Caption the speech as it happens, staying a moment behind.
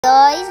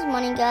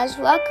Morning guys,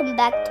 welcome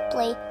back to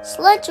play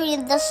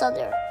Slendrina the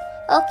cellar.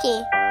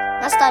 Okay,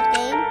 let's start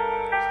game.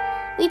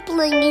 We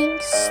playing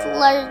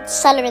cellar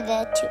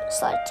there too.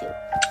 Cellar 2.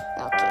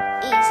 Okay,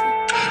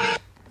 easy.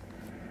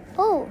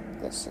 Oh,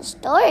 this is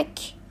dark.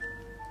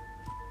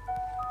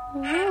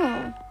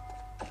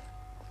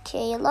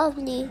 Okay,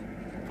 lovely.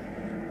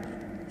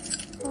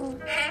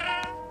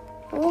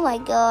 Oh my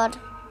god.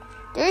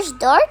 There's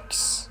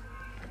darks?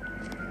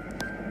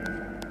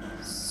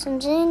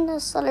 Slendrina the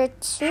cellar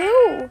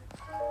 2.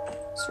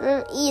 It's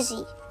real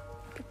easy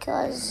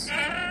because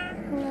I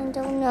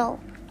don't know.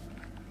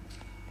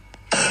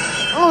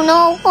 Oh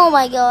no! Oh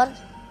my god!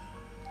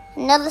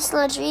 Another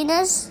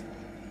Slendrinas?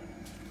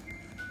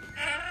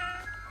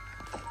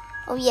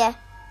 Oh yeah.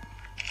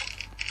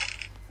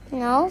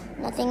 No,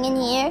 nothing in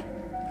here.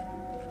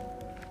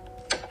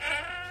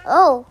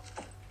 Oh.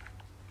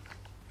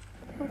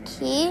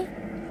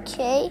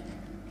 Okay.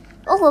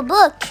 Oh, a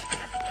book.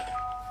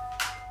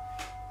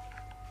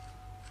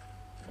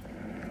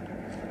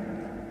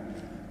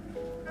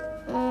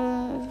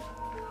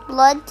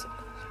 Blood.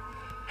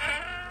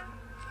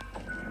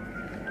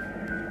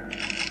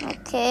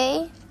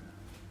 Okay.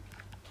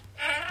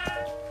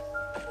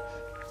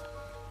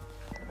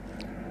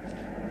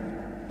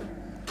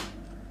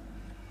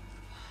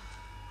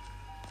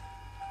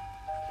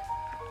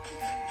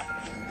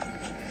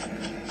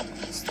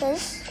 What's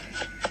this?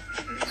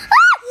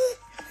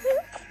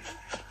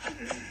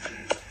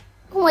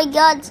 Oh my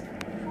god.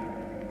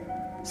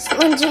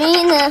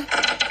 Slendrina.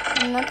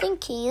 Nothing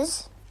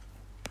keys.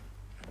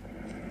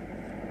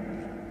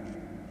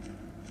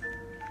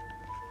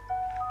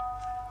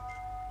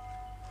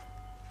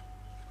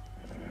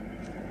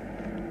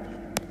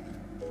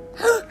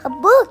 A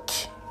book!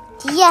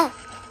 Yeah,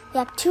 we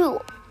have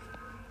 2.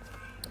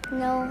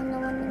 No one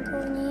can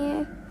go in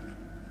here.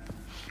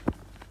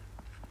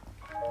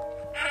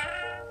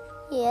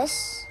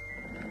 Yes.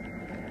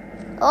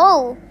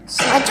 Oh,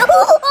 sludge.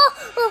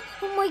 Oh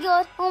my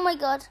god, oh my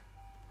god.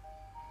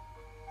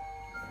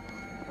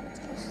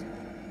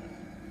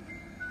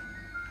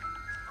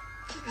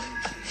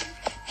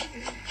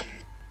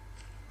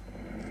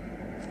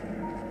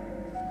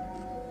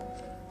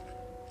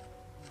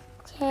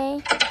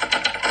 Okay.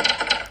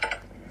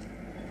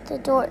 The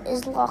door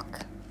is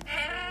locked.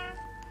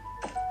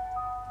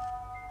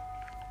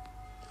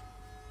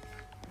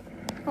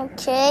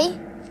 Okay.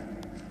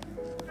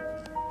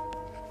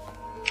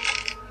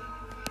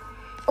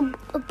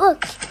 A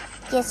book.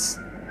 Yes.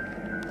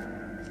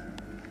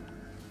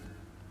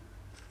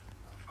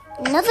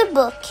 Another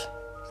book.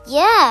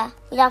 Yeah,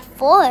 we have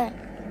 4.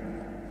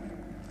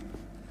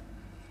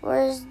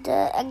 Where's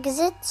the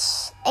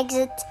exits?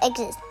 Exit.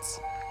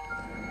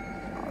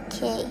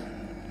 Okay.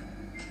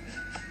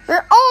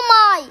 Oh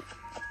my!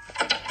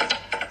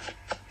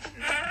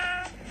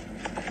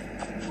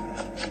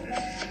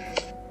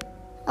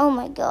 Oh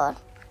my god.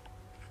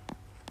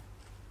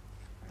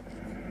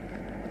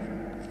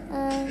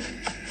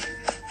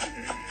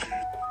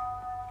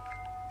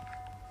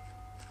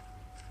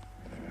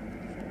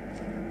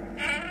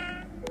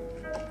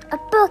 A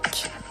book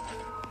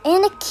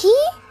and a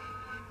key?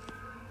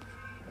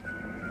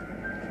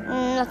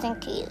 Nothing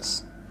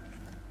keys.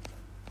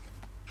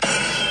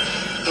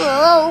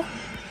 Whoa.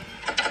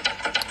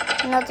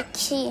 Another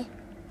key.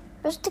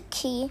 Where's the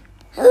key?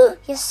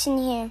 Yes, in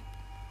here.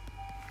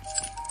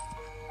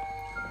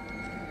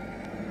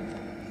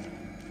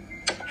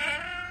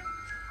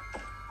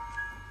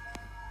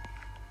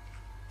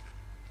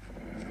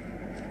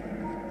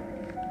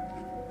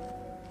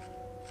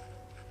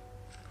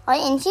 Are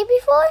you in here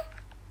before?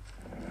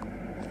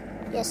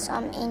 Yes,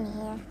 I'm in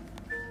here.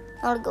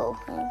 I'll go.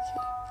 Okay.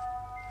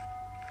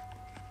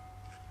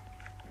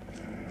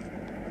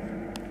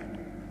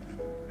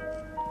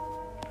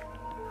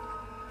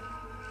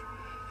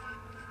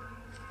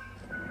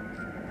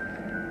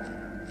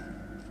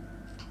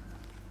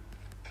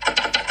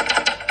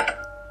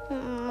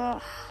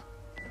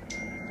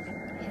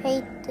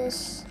 Hate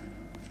this.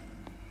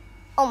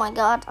 Oh my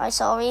god, I'm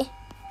sorry.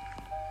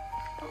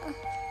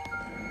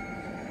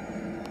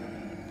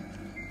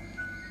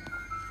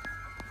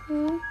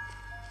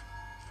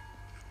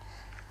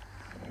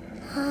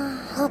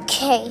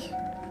 Okay.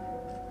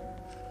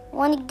 I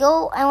want to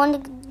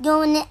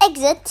go in the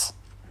exit.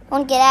 I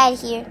want to get out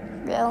of here,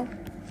 bro.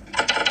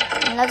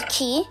 Another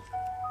key.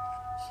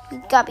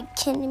 You gotta be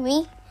kidding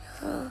me.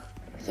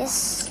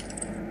 Yes.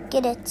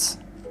 Get it.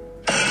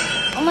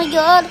 Oh my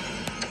god.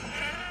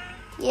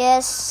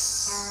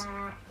 Yes.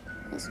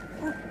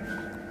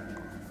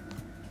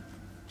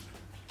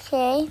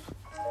 Okay.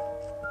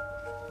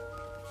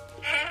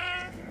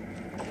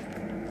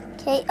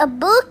 Okay, a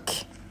book?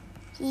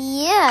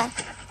 Yeah.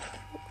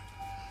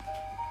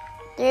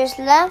 There's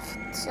left.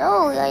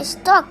 Oh, I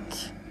stuck.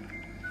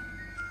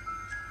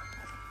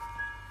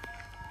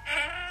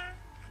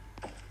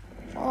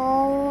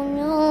 Oh,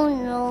 no.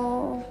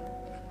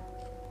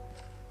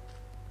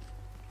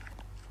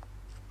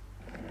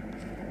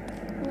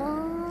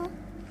 No.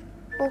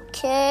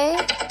 Okay.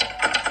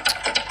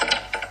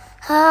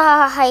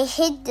 I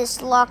hate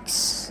this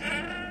locks.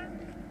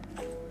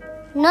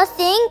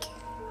 Nothing.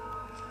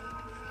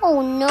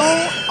 Oh no.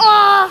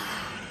 Ah!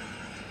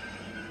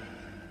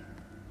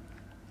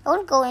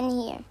 Don't go in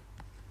here.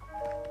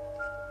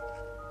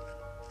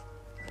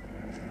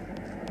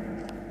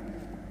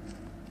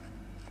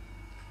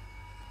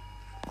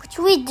 What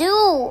should we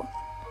do?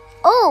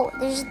 Oh,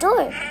 there's a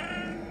door.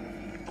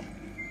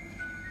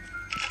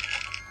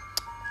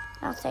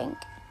 Nothing.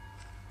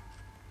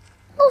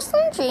 Oh,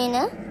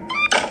 Slendrina.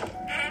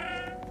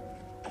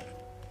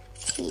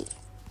 Key.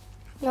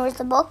 You know where's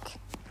the book?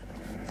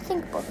 I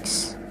think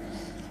books.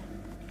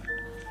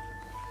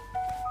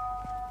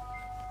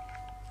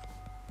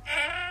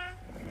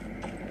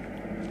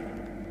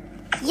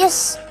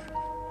 Yes!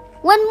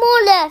 One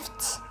more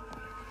left!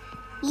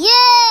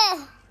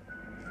 Yeah!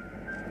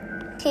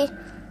 Okay,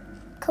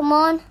 come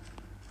on.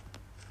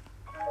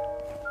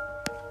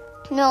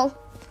 No.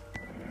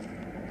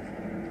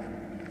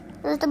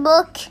 There's the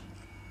book.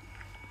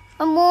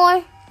 One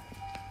more.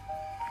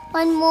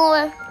 One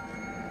more.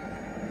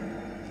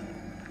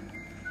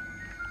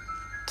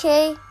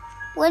 Okay,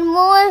 one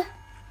more.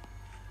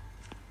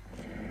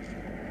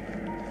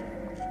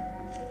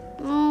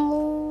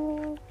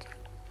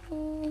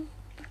 Okay.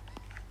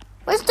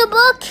 Where's the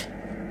book?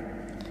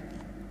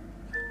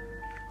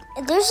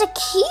 There's a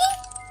key?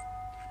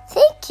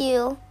 Thank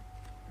you.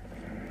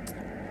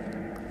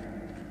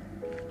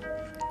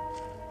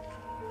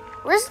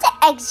 Where's the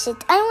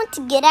exit? I want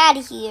to get out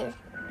of here.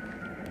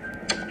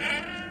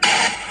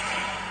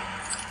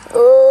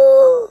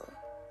 Ooh.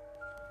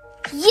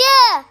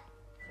 Yeah!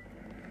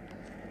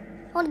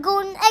 I want to go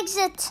and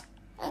exit.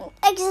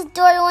 Exit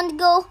door. I want to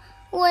go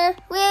where?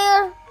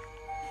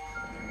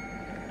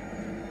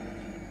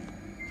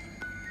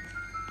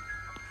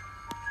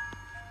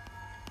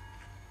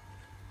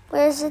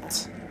 Where is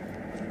it?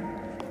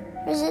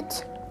 Where is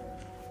it?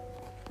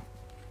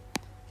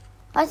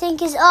 I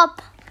think it's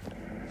up.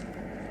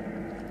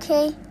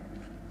 Okay.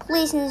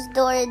 Please, in this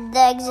door, the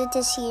exit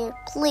is here.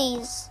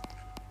 Please.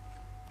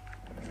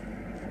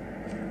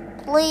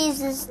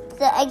 Please,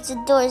 the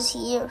exit door is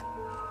here.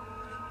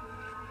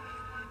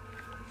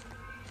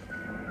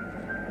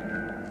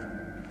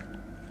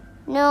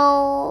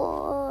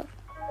 No.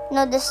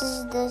 No, this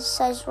is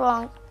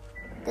wrong.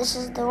 This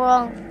is the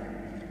wrong.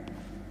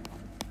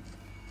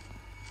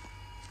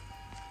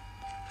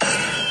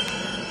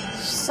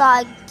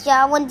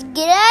 Yeah, I want to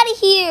get out of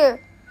here.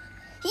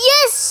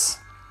 Yes!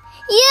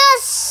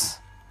 Yes!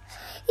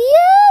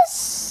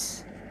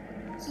 Yes!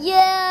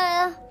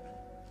 Yeah.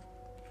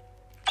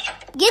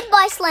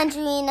 Goodbye,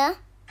 Slendrina.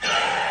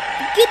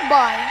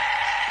 Goodbye.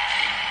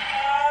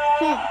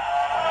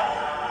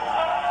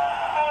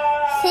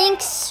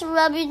 Thanks,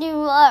 Robin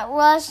and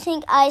Ross.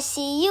 I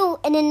see you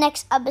in the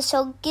next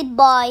episode.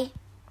 Goodbye.